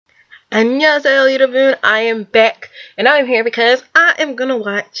Annyeonghaseyo, YouTube. I am back, and I'm here because I am gonna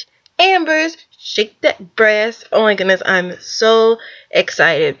watch Amber's Shake That Brass. Oh my goodness, I'm so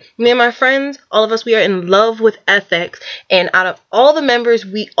excited. Me and my friends, all of us, we are in love with FX, and out of all the members,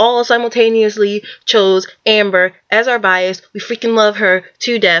 we all simultaneously chose Amber as our bias. We freaking love her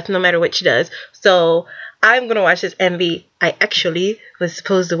to death, no matter what she does. So I'm gonna watch this MV. I actually was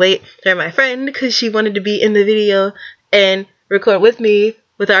supposed to wait for my friend because she wanted to be in the video and record with me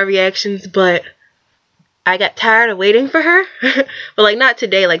with our reactions, but I got tired of waiting for her. But like not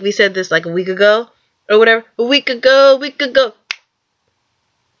today, like we said this like a week ago or whatever. A week ago.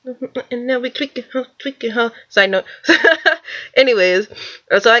 And now we tweaking her. Side note. Anyways,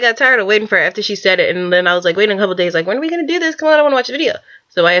 so I got tired of waiting for her after she said it, and then I was like waiting a couple days, like when are we gonna do this? Come on, I wanna watch the video.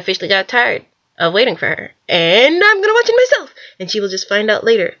 So I officially got tired of waiting for her, and I'm gonna watch it myself, and she will just find out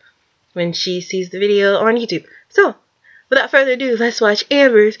later when she sees the video on YouTube. So without further ado, let's watch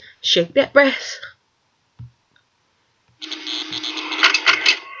Amber's Shake That Brass.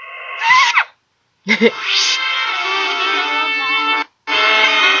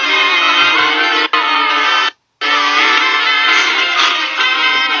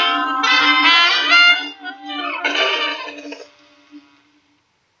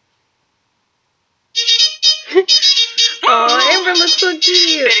 Oh, Amber looks so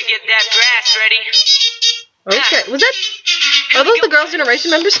cute. Better get that brass ready. Okay, was that? Are those the Girls' Generation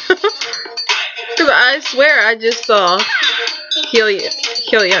members? Because I swear I just saw Hyun.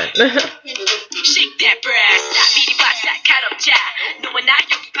 Shake that brass. 미리 봤어 가롭자. 너와 나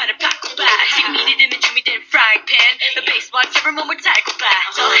여기 발을 바꿔봐. 지금 이리듬에 준비된 frying pan. The bass box 제발 몸을 달고 봐.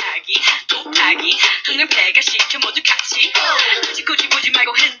 더하기 곱하기 흥을 배가시켜 모두 같이. 꼬지 보지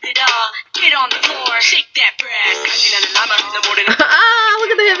말고 흔들어. Get on the floor. Shake that brass. 나는 나만 너 모르는. Ah,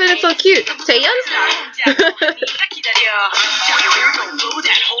 look at the havent, it's so cute. Taeyeon?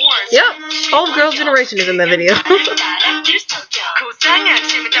 Yep, all Girls' Generation is in that video.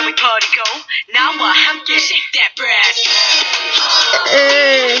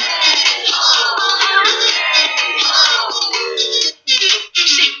 Hey.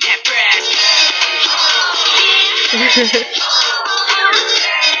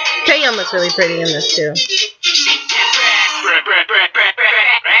 Taeyeon looks really pretty in this too.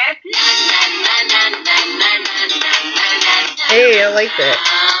 Hey, I like that.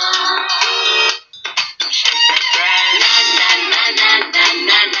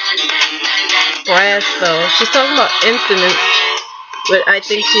 Brass though. She's talking about instruments, but I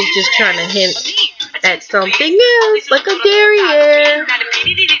think she's just trying to hint at something else, like a derriere.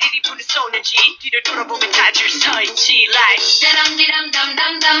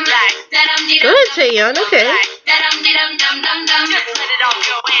 Good, Taeyeon, okay.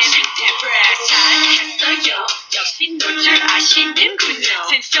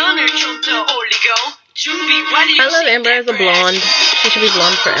 I love Amber as a blonde. She should be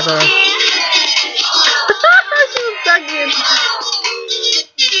blonde forever. She was sucking.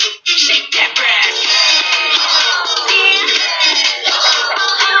 Shake that brass.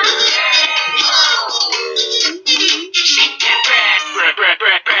 Shake that brass.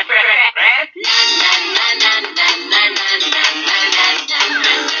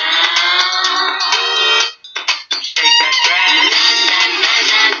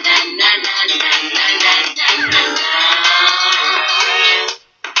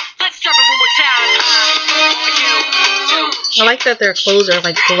 Let's start it one more time. I like that their clothes are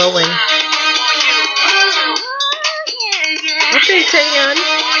like glowing. Okay, Taeyeon.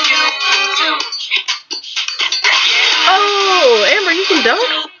 Oh, Amber, you can dunk?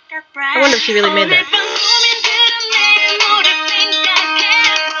 I wonder if she really made that.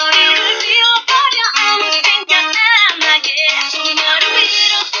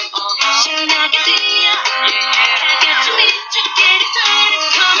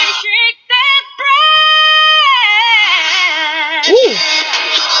 Ooh.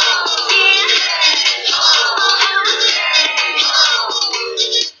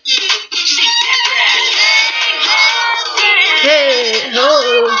 Hey, ho.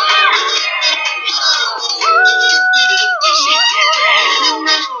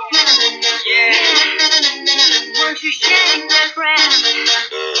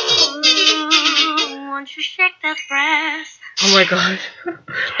 Won't you shake that brass? Oh my gosh.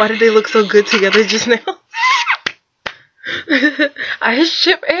 Why did they look so good together just now? I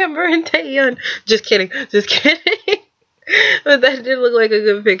ship Amber and Taeyeon. Just kidding. But that did look like a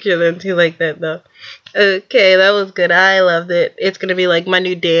good picture then too, like that though. Okay, that was good. I loved it. It's gonna be like my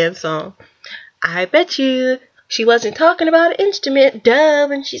new dance song. I bet you she wasn't talking about an instrument, duh,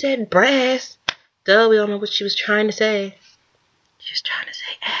 when she said brass. Duh, we all know what she was trying to say. She was trying to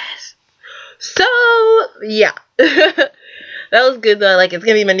say ass. Yeah. That was good though. Like, it's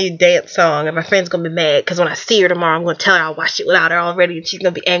gonna be my new dance song, and my friend's gonna be mad because when I see her tomorrow, I'm gonna tell her I watched it without her already, and she's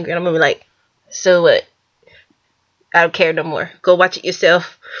gonna be angry, and I'm gonna be like, so what? I don't care no more. Go watch it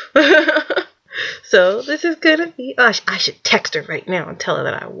yourself. So this is gonna be. Oh, I should text her right now and tell her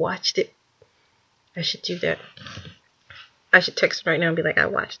that I watched it. I should do that. I should text her right now and be like, I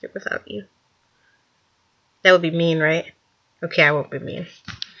watched it without you. That would be mean, right? Okay, I won't be mean.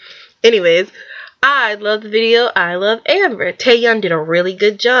 Anyways, I love the video. I love Amber. Taeyeon did a really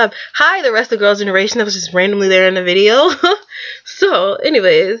good job. Hi, the rest of Girls' Generation that was just randomly there in the video. So,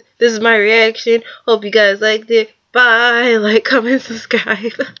 anyways, this is my reaction. Hope you guys liked it. Bye. Like, comment,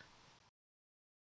 subscribe.